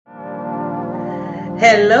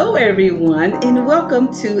Hello, everyone, and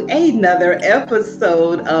welcome to another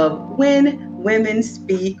episode of When Women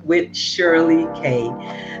Speak with Shirley K,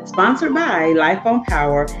 sponsored by Life on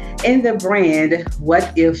Power and the brand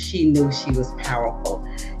What If She Knew She Was Powerful.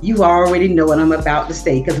 You already know what I'm about to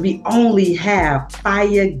say because we only have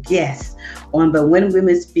fire guests on the When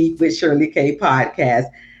Women Speak with Shirley K podcast.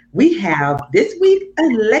 We have this week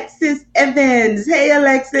Alexis Evans. Hey,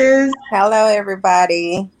 Alexis. Hello,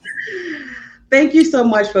 everybody. Thank you so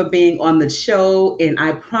much for being on the show. And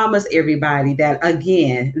I promise everybody that,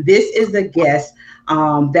 again, this is a guest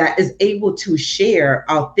that is able to share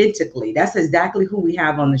authentically. That's exactly who we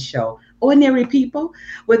have on the show. Ordinary people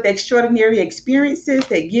with extraordinary experiences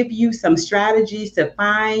that give you some strategies to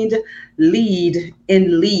find, lead,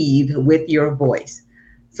 and leave with your voice.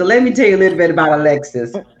 So let me tell you a little bit about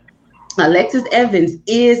Alexis. Alexis Evans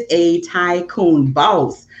is a tycoon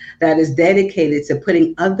boss that is dedicated to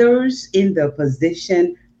putting others in the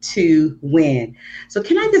position to win. So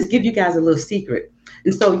can I just give you guys a little secret?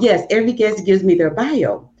 And so, yes, every guest gives me their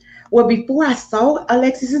bio. Well, before I saw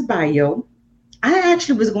Alexis's bio, I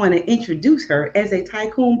actually was going to introduce her as a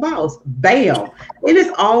tycoon boss. Bam! It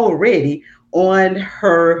is already on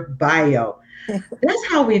her bio. That's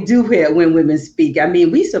how we do it when women speak. I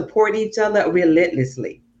mean, we support each other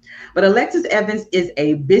relentlessly. But Alexis Evans is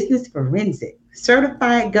a business forensic,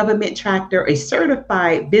 certified government tractor, a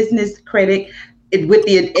certified business critic with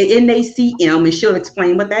the NACM, and she'll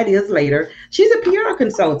explain what that is later. She's a PR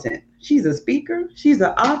consultant. She's a speaker. She's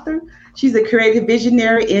an author. She's a creative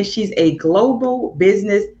visionary, and she's a global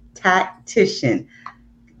business tactician.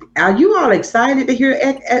 Are you all excited to hear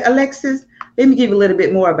Alexis? Let me give you a little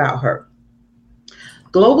bit more about her.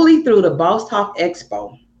 Globally through the Talk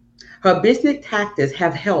Expo, her business tactics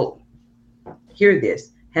have helped, hear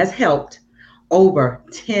this, has helped over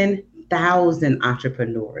 10,000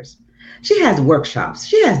 entrepreneurs. She has workshops.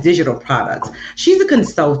 She has digital products. She's a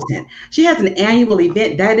consultant. She has an annual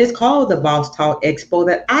event that is called the Boss Talk Expo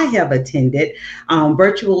that I have attended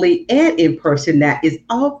virtually and in person that is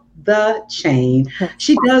off the chain.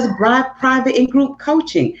 She does private and group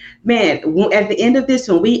coaching. Man, at the end of this,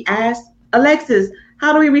 when we ask Alexis,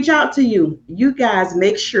 how do we reach out to you? You guys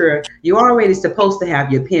make sure you're already supposed to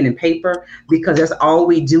have your pen and paper because that's all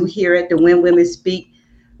we do here at the When Women Speak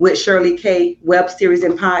with Shirley K web series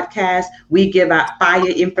and podcast. We give out fire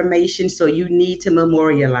information, so you need to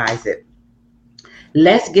memorialize it.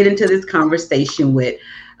 Let's get into this conversation with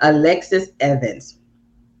Alexis Evans.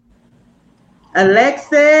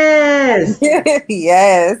 Alexis!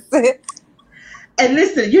 Yes. And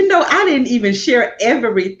listen, you know, I didn't even share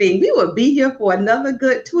everything. We would be here for another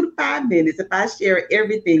good 2 to 5 minutes if I share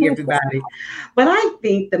everything, everybody. But I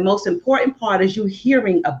think the most important part is you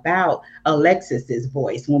hearing about Alexis's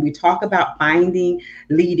voice when we talk about finding,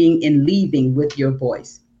 leading, and leaving with your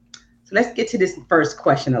voice. So let's get to this first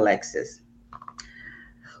question, Alexis.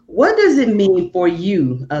 What does it mean for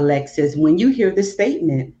you, Alexis, when you hear the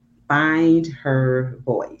statement, find her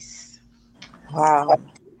voice? Wow.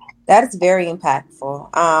 That is very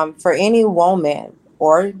impactful. For any woman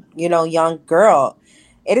or, young girl,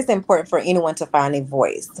 it is important for anyone to find a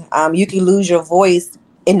voice. You can lose your voice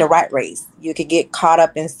in the rat race. You could get caught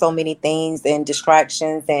up in so many things and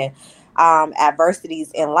distractions and adversities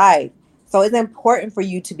in life. So it's important for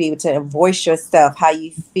you to be able to voice yourself, how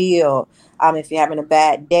you feel. If you're having a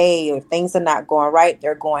bad day or things are not going right,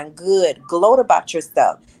 they're going good. Gloat about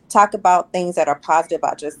yourself. Talk about things that are positive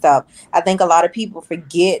about yourself. I think a lot of people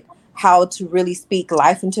forget how to really speak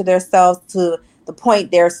life into themselves to the point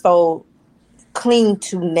they're so cling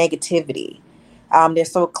to negativity. They're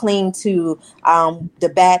so cling to the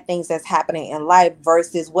bad things that's happening in life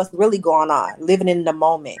versus what's really going on, living in the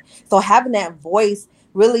moment. So having that voice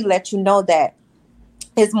really lets you know that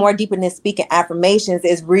it's more deeper than speaking affirmations.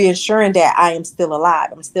 Is reassuring that I am still alive.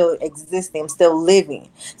 I'm still existing. I'm still living.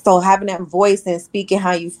 So having that voice and speaking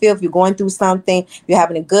how you feel, if you're going through something, if you're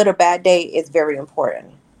having a good or bad day, is very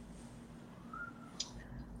important.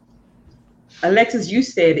 Alexis, you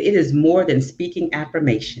said it is more than speaking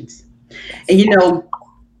affirmations. And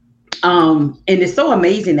and it's so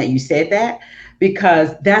amazing that you said that,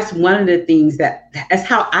 because that's one of the things that's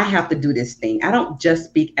how I have to do this thing. I don't just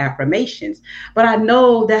speak affirmations, but I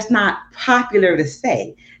know that's not popular to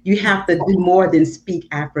say. You have to do more than speak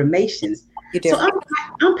affirmations. You do. So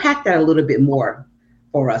unpack that a little bit more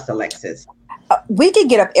for us, Alexis. We could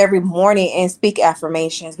get up every morning and speak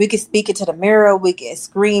affirmations. We could speak it to the mirror. We could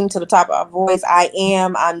scream to the top of our voice,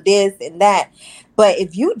 I'm this and that. But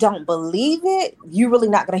if you don't believe it, you're really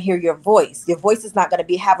not going to hear your voice. Your voice is not going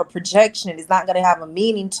to have a projection. It's not going to have a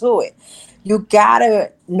meaning to it. You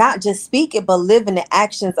gotta not just speak it, but live in the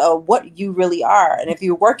actions of what you really are. And if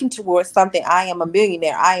you're working towards something, I am a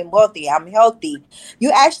millionaire, I am wealthy, I'm healthy.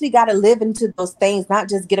 You actually gotta live into those things, not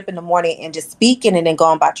just get up in the morning and just speaking and then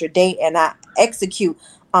go about your day and not execute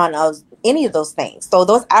on any of those things. So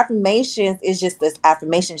those affirmations is just this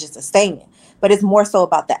affirmation, just a statement, but it's more so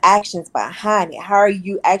about the actions behind it. How are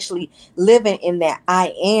you actually living in that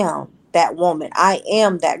I am that woman, I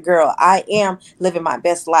am that girl, I am living my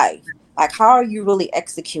best life? Like, how are you really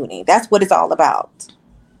executing? That's what it's all about.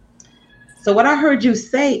 So what I heard you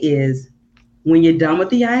say is when you're done with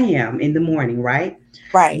the I am in the morning, right?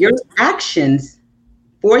 Right. Your actions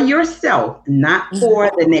for yourself, not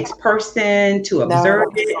for the next person to observe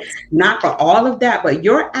No. it, not for all of that, but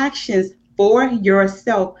your actions for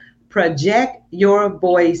yourself project your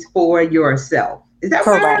voice for yourself. Is that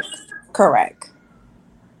what I heard? Correct. Correct.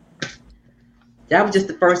 That was just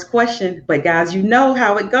the first question. But guys, you know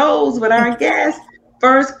how it goes with our guests.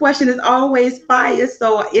 First question is always fire.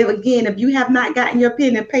 So if you have not gotten your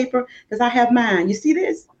pen and paper, because I have mine, you see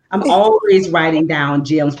this? I'm always writing down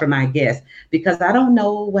gems for my guests because I don't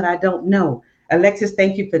know what I don't know. Alexis,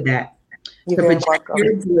 thank you for that. You're To very project welcome.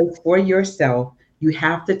 your voice for yourself, you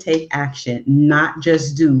have to take action, not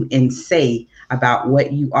just do and say about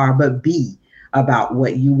what you are, but be about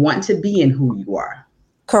what you want to be and who you are.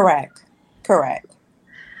 Correct. Correct.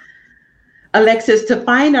 Alexis, to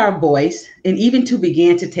find our voice and even to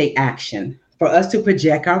begin to take action, for us to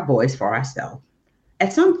project our voice for ourselves,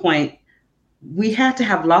 at some point, we had to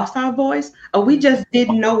have lost our voice or we just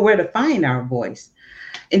didn't know where to find our voice.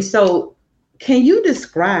 And so, can you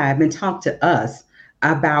describe and talk to us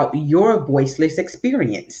about your voiceless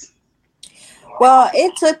experience? Well,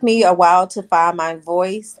 it took me a while to find my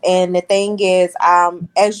voice, and the thing is,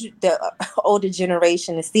 the older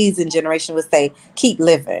generation, the seasoned generation would say, keep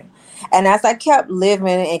living. And as I kept living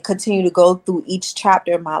and continue to go through each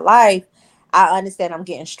chapter of my life, I understand I'm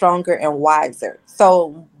getting stronger and wiser.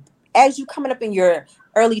 So, as you coming up in your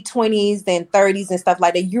early 20s and 30s and stuff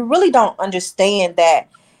like that, you really don't understand that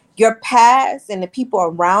your past and the people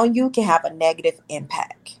around you can have a negative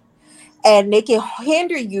impact, and they can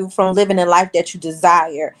hinder you from living the life that you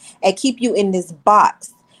desire and keep you in this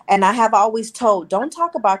box. And I have always told, don't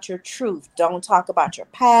talk about your truth, don't talk about your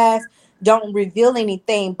past, don't reveal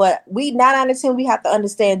anything. But we 9 out of 10, we have to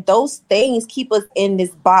understand those things keep us in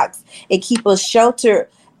this box and keep us sheltered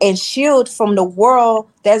and shield from the world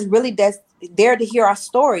that's there to hear our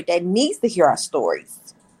story, that needs to hear our stories.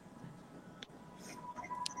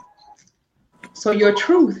 So, your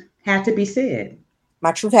truth had to be said.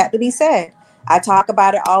 My truth had to be said. I talk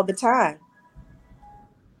about it all the time.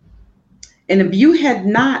 And if you had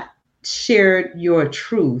not shared your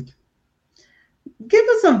truth, give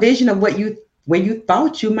us a vision of where you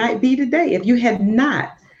thought you might be today if you had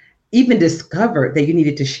not even discovered that you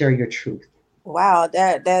needed to share your truth. Wow,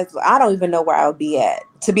 that's I don't even know where I would be at,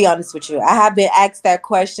 to be honest with you. I have been asked that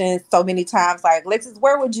question so many times, like, Alexis,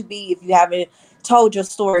 where would you be if you haven't told your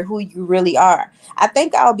story, who you really are? I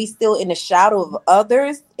think I'll be still in the shadow of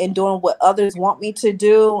others and doing what others want me to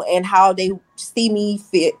do and how they see me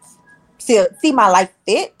fit, see my life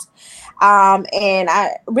fit. And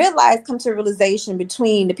I realized, come to a realization,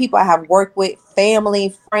 between the people I have worked with,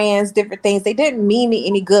 family, friends, different things, they didn't mean me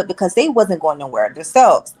any good because they wasn't going nowhere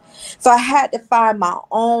themselves. So I had to find my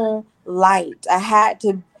own light. I had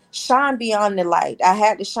to shine beyond the light. I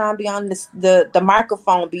had to shine beyond the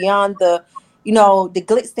microphone, beyond the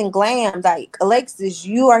glitz and glam. Like, Alexis,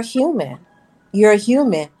 you are human. You're a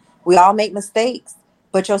human. We all make mistakes,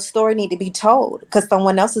 but your story need to be told because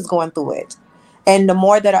someone else is going through it. And the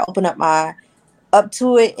more that I open up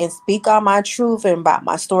to it and speak on my truth and about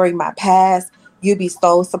my story, my past, you'd be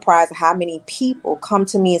so surprised at how many people come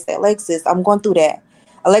to me and say, Alexis, I'm going through that.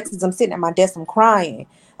 Alexis, I'm sitting at my desk, I'm crying.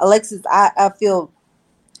 Alexis, I feel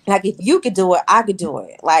like if you could do it, I could do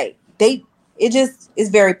it. Like, it just is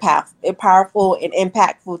very powerful and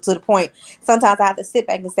impactful to the point. Sometimes I have to sit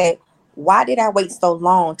back and say, why did I wait so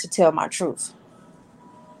long to tell my truth?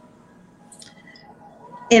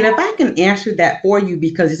 And if I can answer that for you,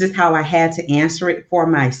 because this is how I had to answer it for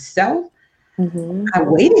myself, Mm-hmm. I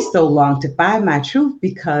waited so long to find my truth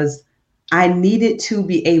because I needed to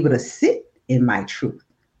be able to sit in my truth.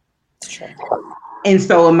 Sure. And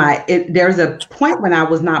so there's a point when I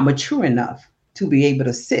was not mature enough to be able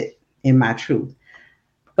to sit in my truth.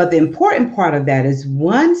 But the important part of that is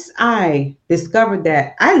once I discovered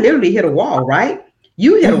that I literally hit a wall, right?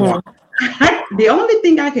 You hit a wall. The only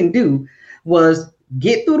thing I can do was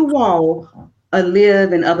get through the wall or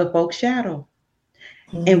live in other folks' shadow.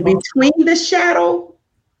 And Mhm. between the shadow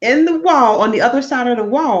and the wall, on the other side of the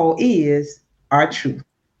wall, is our truth.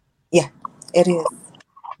 Yeah, it is.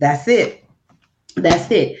 That's it.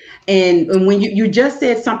 That's it. And when you just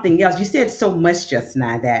said something else, you said so much just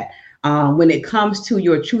now that when it comes to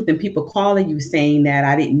your truth and people calling you saying that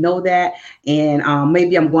I didn't know that, and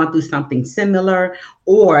maybe I'm going through something similar,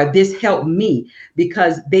 or this helped me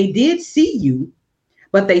because they did see you,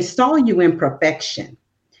 but they saw you in perfection.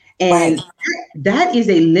 Right. And that is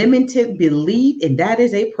a limited belief, and that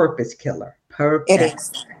is a purpose killer. It Perfect.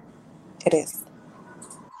 is. It is.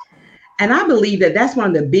 And I believe that that's one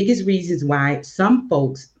of the biggest reasons why some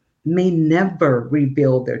folks may never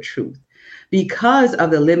reveal their truth because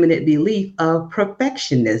of the limited belief of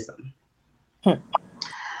perfectionism. Hmm.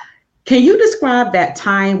 Can you describe that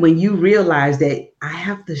time when you realized that I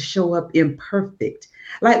have to show up imperfect?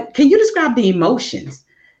 Like, can you describe the emotions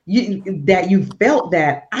that you felt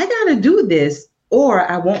that I got to do this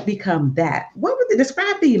or I won't become that? What would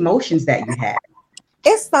describe the emotions that you had?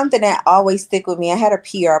 It's something that always stick with me. I had a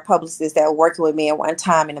PR publicist that was working with me at one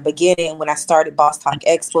time in the beginning when I started Boss Talk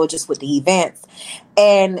Expo, just with the events,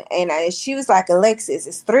 she was like, Alexis,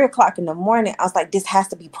 it's 3 o'clock in the morning. I was like, this has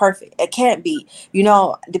to be perfect. It can't be. You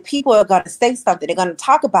know, the people are gonna say something. They're gonna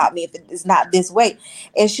talk about me if it's not this way.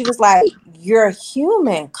 And she was like, you're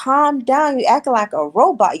human. Calm down. You acting like a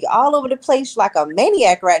robot. You're all over the place like a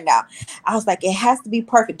maniac right now. I was like, it has to be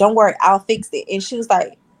perfect. Don't worry, I'll fix it. And she was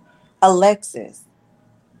like, Alexis,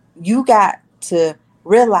 you got to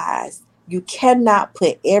realize you cannot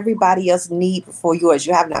put everybody else's need before yours.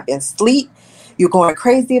 You have not been asleep. You're going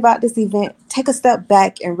crazy about this event. Take a step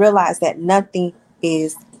back and realize that nothing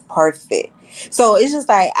is perfect. So it's just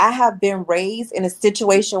like I have been raised in a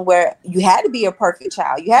situation where you had to be a perfect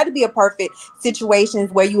child. You had to be a perfect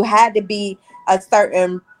situations where you had to be a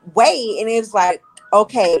certain way. And it was like,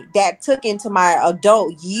 okay, that took into my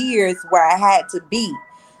adult years where I had to be.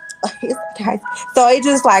 So it's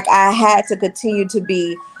just like I had to continue to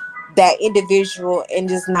be that individual and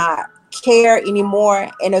just not care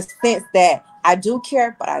anymore, in a sense that I do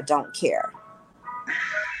care, but I don't care.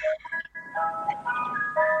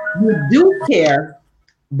 You do care,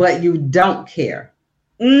 but you don't care.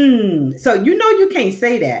 So you know you can't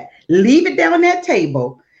say that. Leave it down on that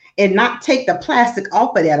table and not take the plastic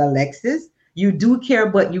off of that, Alexis. You do care,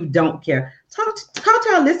 but you don't care. Talk to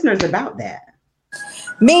our listeners about that.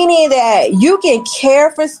 Meaning that you can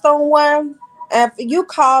care for someone. If you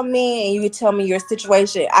call me and you tell me your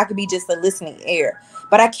situation, I could be just a listening ear.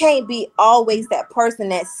 But I can't be always that person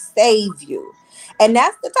that save you. And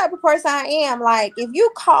that's the type of person I am. Like, if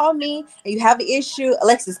you call me and you have an issue,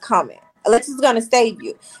 Alexa's coming. Alexa's going to save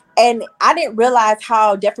you. And I didn't realize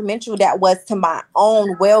how detrimental that was to my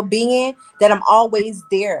own well-being, that I'm always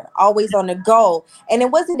there, always on the go. And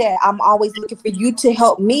it wasn't that I'm always looking for you to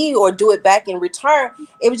help me or do it back in return.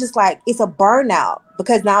 It was just like, it's a burnout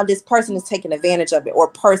because now this person is taking advantage of it, or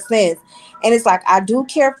persons. And it's like, I do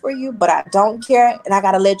care for you, but I don't care. And I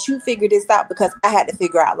got to let you figure this out because I had to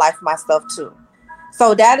figure out life myself too.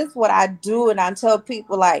 So that is what I do. And I tell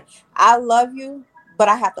people, like, I love you, but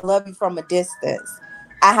I have to love you from a distance.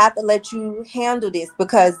 I have to let you handle this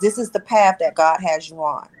because this is the path that God has you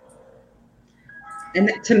on.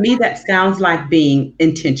 And to me, that sounds like being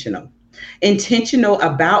intentional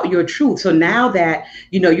about your truth. So now that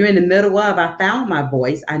you're in the middle of, I found my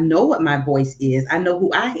voice, I know what my voice is, I know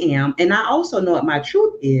who I am, and I also know what my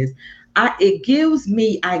truth is. It gives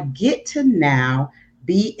me, I get to now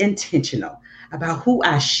be intentional about who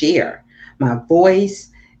I share, my voice,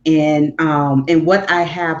 and what I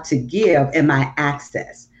have to give and my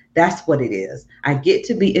access. That's what it is. I get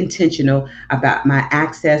to be intentional about my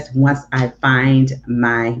access once I find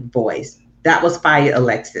my voice. That was fire,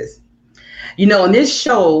 Alexis. On this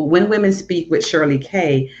show, When Women Speak with Shirley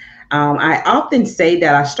Kay, I often say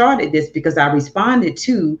that I started this because I responded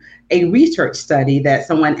to a research study that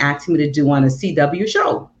someone asked me to do on a CW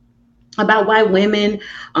show about why women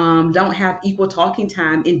don't have equal talking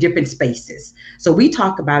time in different spaces. So we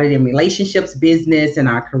talk about it in relationships, business, and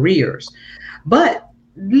our careers. But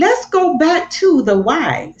let's go back to the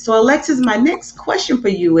why. So, Alexis, my next question for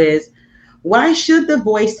you is, why should the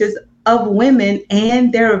voices of women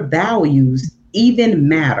and their values even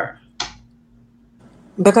matter?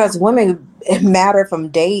 Because women matter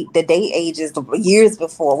from the day ages, years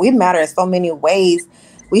before. We matter in so many ways.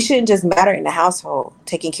 We shouldn't just matter in the household,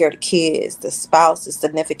 taking care of the kids, the spouse, the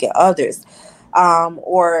significant others,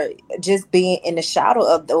 or just being in the shadow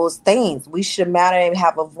of those things. We should matter and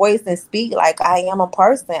have a voice and speak like, I am a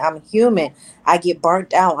person. I'm human. I get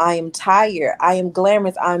burnt out. I am tired. I am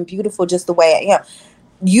glamorous. I'm beautiful just the way I am.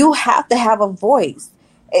 You have to have a voice.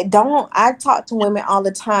 Don't, I talk to women all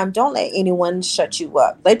the time, don't let anyone shut you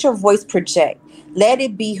up. Let your voice project. Let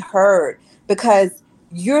it be heard, because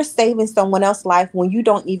you're saving someone else's life when you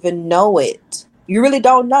don't even know it. You really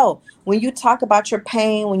don't know. When you talk about your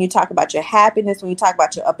pain, when you talk about your happiness, when you talk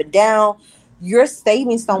about your up and down, you're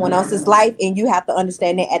saving someone else's life, and you have to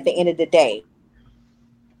understand that at the end of the day.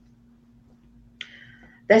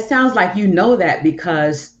 That sounds like you know that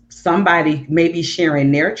because somebody may be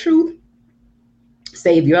sharing their truth.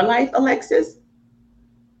 Save your life, Alexis.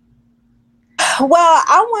 Well,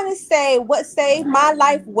 I want to say what saved my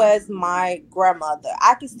life was my grandmother.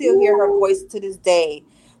 I can still hear her voice to this day,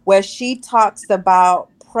 where she talks about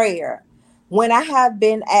prayer. When I have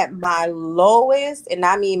been at my lowest, and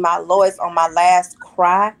I mean my lowest, on my last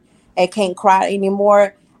cry, and can't cry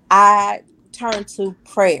anymore, I turn to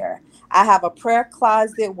prayer. I have a prayer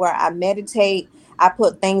closet where I meditate. I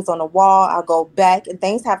put things on the wall. I go back, and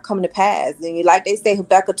things have come to pass. And like they say,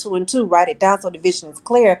 Habakkuk 2:2, write it down so the vision is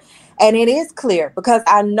clear. And it is clear because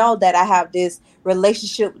I know that I have this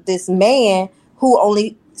relationship with this man who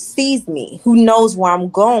only sees me, who knows where I'm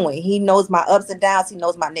going. He knows my ups and downs. He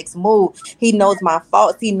knows my next move. He knows my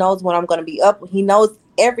faults. He knows when I'm going to be up. He knows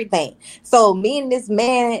everything. So me and this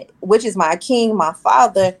man, which is my king, my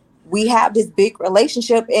father, we have this big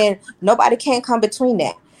relationship, and nobody can come between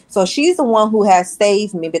that. So she's the one who has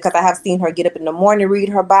saved me, because I have seen her get up in the morning, read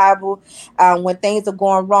her Bible. When things are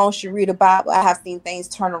going wrong, she read a Bible. I have seen things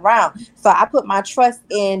turn around. So I put my trust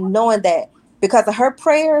in knowing that because of her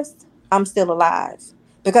prayers, I'm still alive.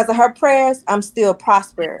 Because of her prayers, I'm still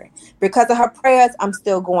prospering. Because of her prayers, I'm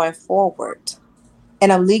still going forward.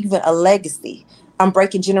 And I'm leaving a legacy. I'm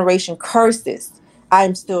breaking generation curses. I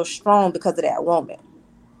am still strong because of that woman.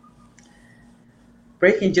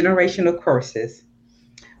 Breaking generational curses.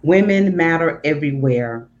 Women matter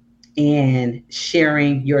everywhere, and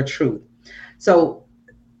sharing your truth. So,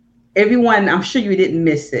 everyone, I'm sure you didn't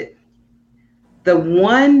miss it. The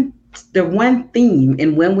one the one theme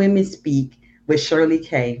in When Women Speak with Shirley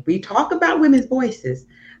K. We talk about women's voices,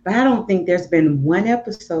 but I don't think there's been one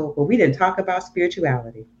episode where we didn't talk about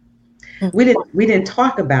spirituality. We didn't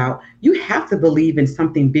talk about you have to believe in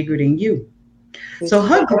something bigger than you. So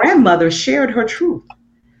her grandmother shared her truth.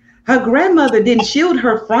 Her grandmother didn't shield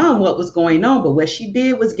her from what was going on, but what she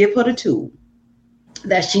did was give her the tool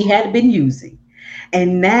that she had been using.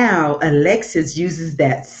 And now Alexis uses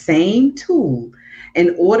that same tool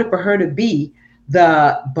in order for her to be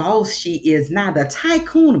the boss she is now, the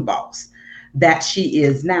tycoon boss that she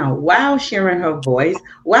is now, while sharing her voice,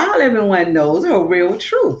 while everyone knows her real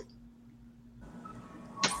truth.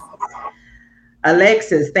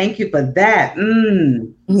 Alexis, thank you for that.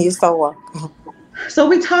 You're so welcome. So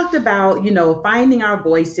we talked about, finding our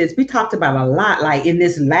voices. We talked about a lot, like in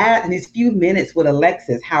these few minutes with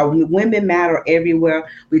Alexis, how women matter everywhere.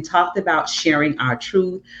 We talked about sharing our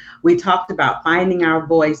truth. We talked about finding our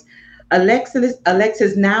voice.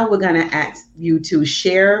 Alexis, now we're going to ask you to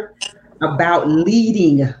share about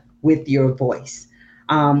leading with your voice.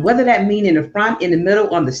 Whether that mean in the front, in the middle,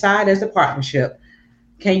 on the side as a partnership.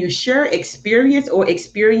 Can you share experience or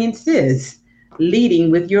experiences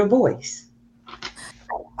leading with your voice?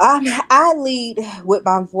 I lead with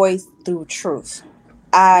my voice through truth.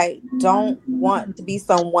 I don't want to be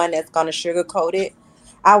someone that's going to sugarcoat it.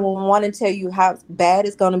 I will want to tell you how bad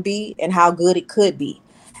it's going to be and how good it could be.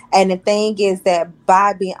 And the thing is that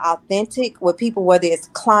by being authentic with people, whether it's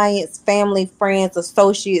clients, family, friends,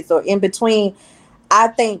 associates, or in between, I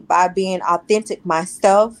think by being authentic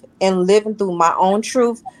myself and living through my own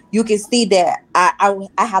truth, you can see that I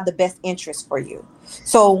have the best interest for you.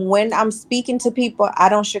 So when I'm speaking to people, I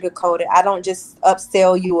don't sugarcoat it. I don't just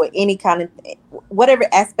upsell you or any kind of whatever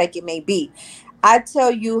aspect it may be. I tell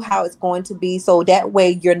you how it's going to be, so that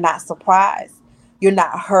way you're not surprised, you're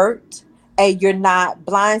not hurt, and you're not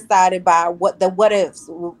blindsided by what ifs.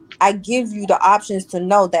 I give you the options to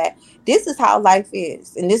know that this is how life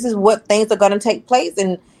is, and this is what things are going to take place,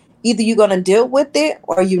 and either you're going to deal with it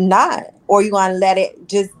or you're not, or you're going to let it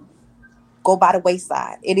just go by the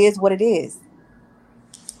wayside. It is what it is.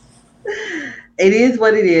 It is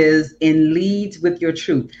what it is, and leads with your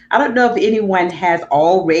truth. I don't know if anyone has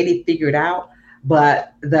already figured out,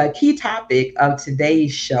 but the key topic of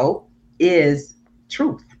today's show is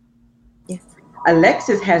truth. Yes.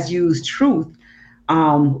 Alexis has used truth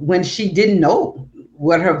when she didn't know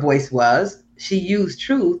what her voice was. She used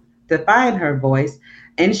truth to find her voice,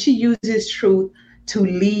 and she uses truth to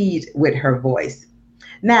lead with her voice.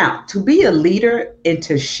 Now, to be a leader and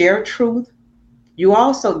to share truth, you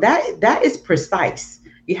also that is precise.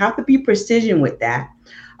 You have to be precision with that.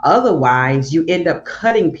 Otherwise, you end up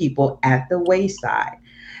cutting people at the wayside.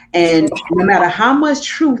 And no matter how much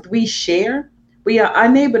truth we share, we are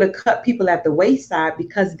unable to cut people at the wayside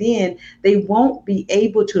because then they won't be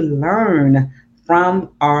able to learn from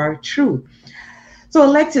our truth. So,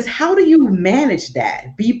 Alexis, how do you manage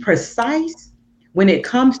that? Be precise when it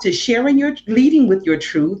comes to sharing your leading with your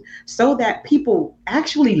truth so that people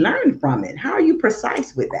actually learn from it. How are you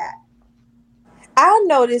precise with that? I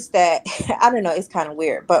noticed that I don't know, it's kind of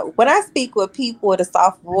weird, but when I speak with people with a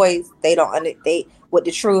soft voice, they don't they with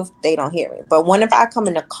the truth, they don't hear me. But when if I come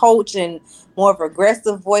in a coach and more of an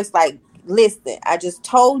aggressive voice, like, listen, I just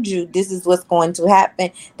told you this is what's going to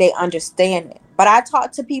happen, they understand it. But I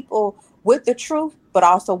talk to people with the truth, but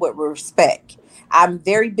also with respect. I'm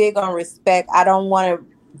very big on respect. I don't want to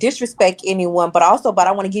disrespect anyone, but I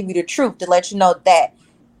want to give you the truth to let you know that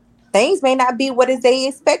things may not be what is they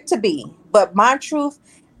expect to be, but my truth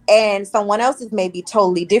and someone else's may be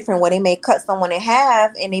totally different, where they may cut someone in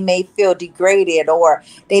half and they may feel degraded, or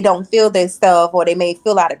they don't feel their stuff, or they may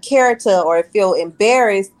feel out of character or feel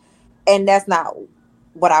embarrassed. And that's not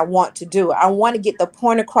what I want to do. I want to get the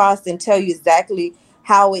point across and tell you exactly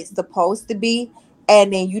how it's supposed to be,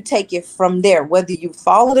 and then you take it from there. Whether you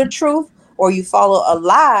follow the truth or you follow a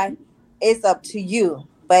lie, it's up to you.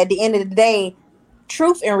 But at the end of the day,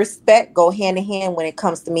 truth and respect go hand in hand when it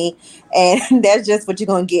comes to me, and that's just what you're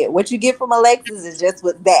gonna get. What you get from Alexis is just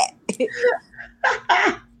with that.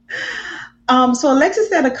 So Alexis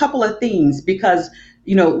said a couple of things because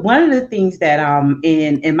one of the things that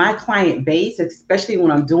in my client base, especially when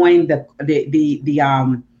I'm doing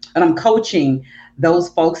and I'm coaching those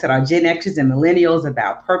folks that are Gen Xers and millennials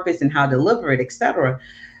about purpose and how to deliver it, etc.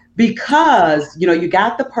 Because you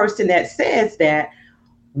got the person that says that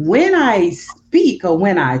when I speak or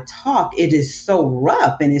when I talk, it is so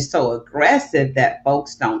rough and it's so aggressive that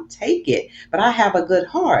folks don't take it. But I have a good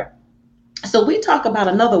heart. So we talk about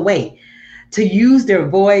another way to use their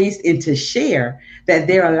voice and to share that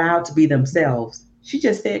they're allowed to be themselves. She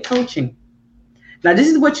just said coaching. Now, this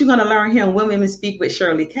is what you're going to learn here on When Women Speak with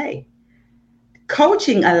Shirley K.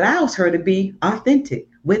 Coaching allows her to be authentic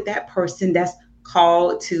with that person that's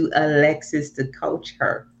called to Alexis to coach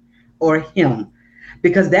her or him.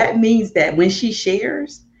 Because that means that when she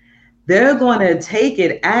shares, they're going to take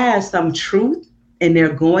it as some truth and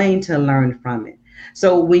they're going to learn from it.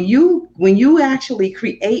 So when you actually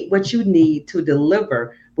create what you need to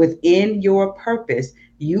deliver within your purpose,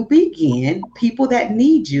 people that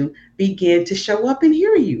need you begin to show up and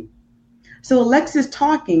hear you. So Alexis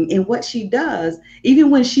talking and what she does, even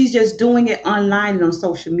when she's just doing it online and on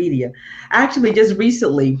social media. Actually, just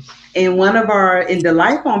recently, in the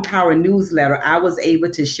Life on Power newsletter, I was able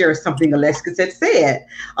to share something Alexis had said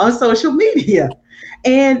on social media.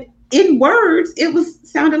 And in words,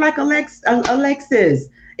 sounded like Alexis.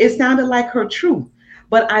 It sounded like her truth.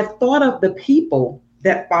 But I thought of the people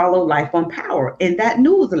that follow Life on Power in that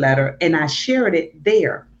newsletter, and I shared it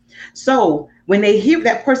there. So when they hear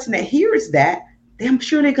that person that hears that, I'm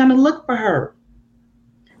sure they're going to look for her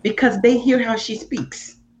because they hear how she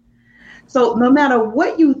speaks. So no matter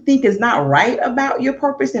what you think is not right about your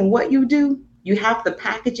purpose and what you do, you have to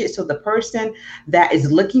package it so the person that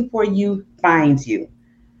is looking for you finds you.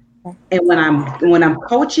 And when I'm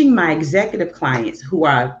coaching my executive clients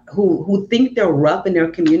who think they're rough in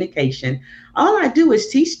their communication, all I do is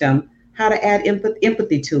teach them how to add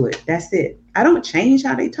empathy to it. That's it. I don't change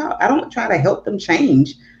how they talk. I don't try to help them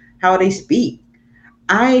change how they speak.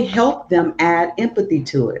 I help them add empathy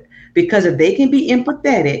to it, because if they can be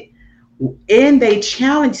empathetic and they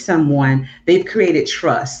challenge someone, they've created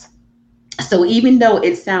trust. So even though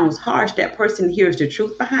it sounds harsh, that person hears the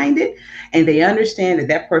truth behind it and they understand that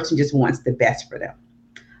that person just wants the best for them.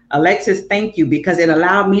 Alexis, thank you, because it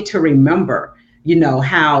allowed me to remember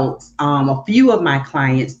how a few of my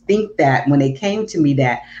clients think that when they came to me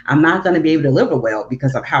that I'm not going to be able to deliver well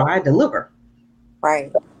because of how I deliver.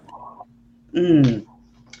 Right.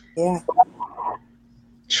 Yeah.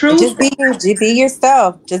 Truth. Just be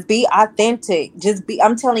yourself. Just be authentic.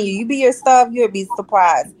 I'm telling you, you be yourself, you'll be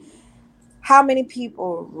surprised how many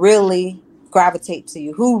people really gravitate to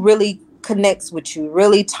you, who really connects with you,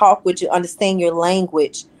 really talk with you, understand your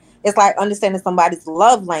language. It's like understanding somebody's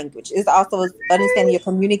love language. It's also understanding your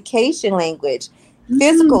communication language,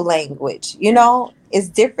 physical language. It's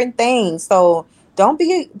different things. So don't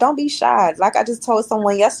be shy. Like I just told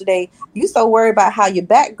someone yesterday, you so worried about how your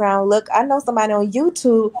background look. I know somebody on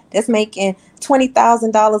YouTube that's making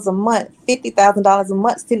 $20,000 a month, $50,000 a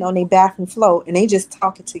month, sitting on their bathroom floor, and they just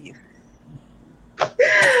talking to you.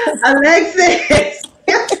 Alexis,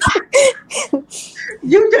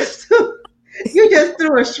 you just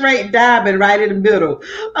threw a straight diamond right in the middle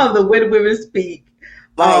of the When Women Speak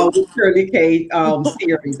Like, With Shirley K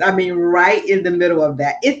series. I mean, right in the middle of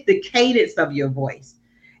that. It's the cadence of your voice.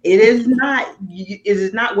 It is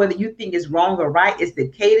not whether you think it's wrong or right. It's the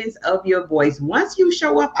cadence of your voice. Once you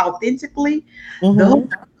show up authentically, those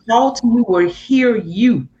mm-hmm, called to you will hear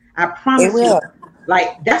you. I it promise you. will.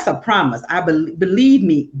 Like that's a promise. Believe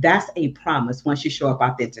me, that's a promise. Once you show up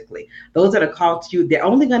authentically, those that are called to you, they're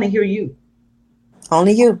only going to hear you.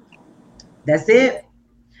 Only you. That's it.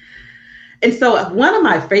 And so, one of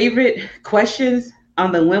my favorite questions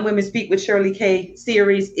on the When Women Speak with Shirley K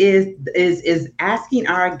series is asking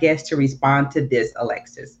our guests to respond to this,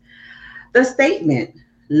 Alexis. The statement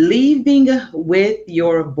 "leaving with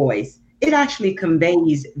your voice" it actually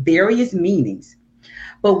conveys various meanings.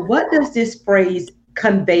 But what does this phrase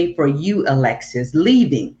convey for you, Alexis?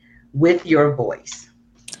 Leaving with your voice.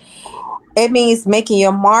 It means making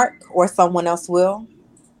your mark or someone else will.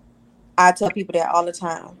 I tell people that all the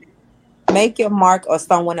time. Make your mark or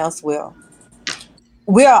someone else will.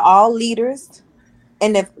 We are all leaders.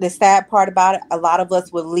 And the sad part about it, a lot of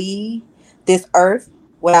us will leave this earth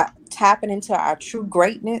without tapping into our true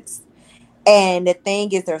greatness. And the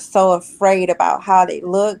thing is, they're so afraid about how they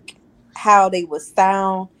look, how they will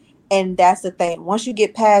sound. And that's the thing. Once you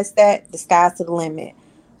get past that, the sky's the limit.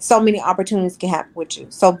 So many opportunities can happen with you.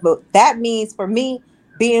 So but that means for me,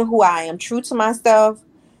 being who I am, true to myself,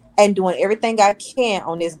 and doing everything I can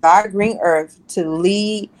on this God green earth to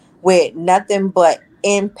lead with nothing but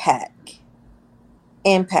impact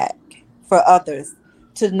for others,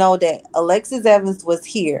 to know that Alexis Evans was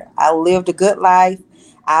here. I lived a good life.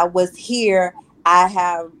 I was here. I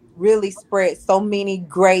have really spread so many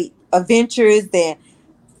great adventures and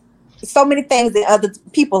so many things in other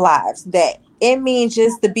people's lives that it means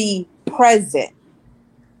just to be present.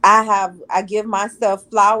 I give myself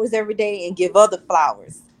flowers every day and give other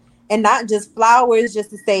flowers. And not just flowers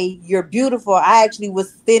just to say you're beautiful. I actually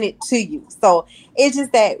was sent it to you. So it's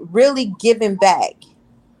just that really giving back.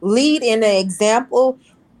 Lead in an example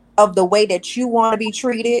of the way that you want to be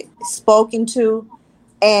treated, spoken to,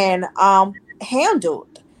 and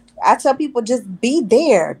handled. I tell people just be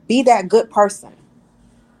there. Be that good person.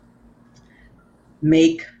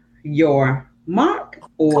 Make your mark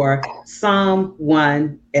or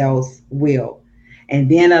someone else will. And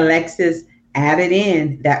then Alexis added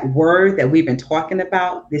in that word that we've been talking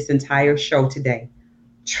about this entire show today,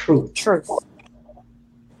 truth. Truth.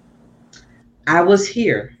 I was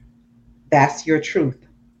here. That's your truth.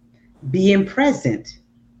 Being present.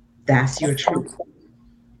 That's your truth.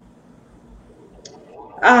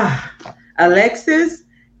 Ah, Alexis,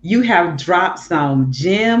 you have dropped some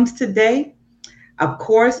gems today. Of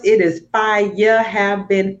course, it is fire, have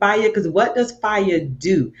been fire, because what does fire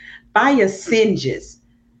do? Fire singes,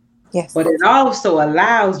 Yes. but it also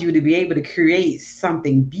allows you to be able to create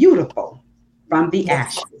something beautiful from the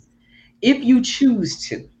Yes. ashes if you choose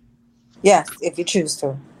to. Yes, if you choose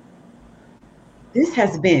to. This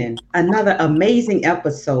has been another amazing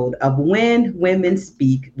episode of When Women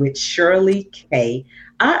Speak with Shirley K.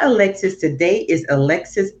 Our Alexis today is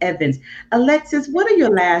Alexis Evans. Alexis, what are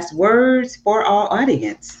your last words for our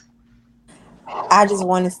audience? I just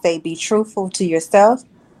want to say be truthful to yourself,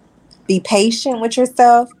 be patient with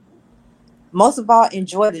yourself. Most of all,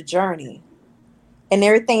 enjoy the journey. And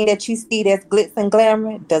everything that you see that's glitz and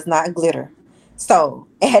glamour does not glitter. So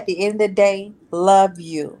at the end of the day, love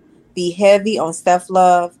you. Be heavy on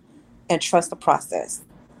self-love and trust the process.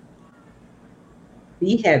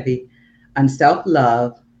 Be heavy on self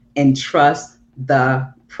love and trust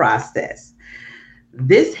the process.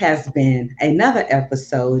 This has been another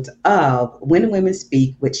episode of When Women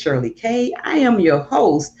Speak with Shirley K. I am your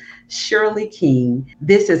host, Shirley King.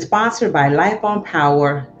 This is sponsored by Life on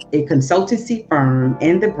Power, a consultancy firm,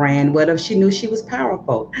 and the brand What If She Knew She Was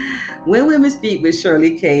Powerful. When Women Speak with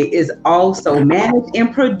Shirley K is also managed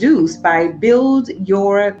and produced by Build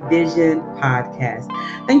Your Vision podcast.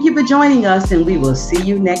 Thank you for joining us, and we will see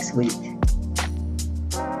you next week.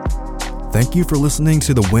 Thank you for listening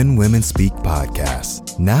to the When Women Speak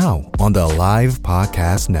podcast, now on the Alive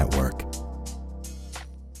Podcast Network.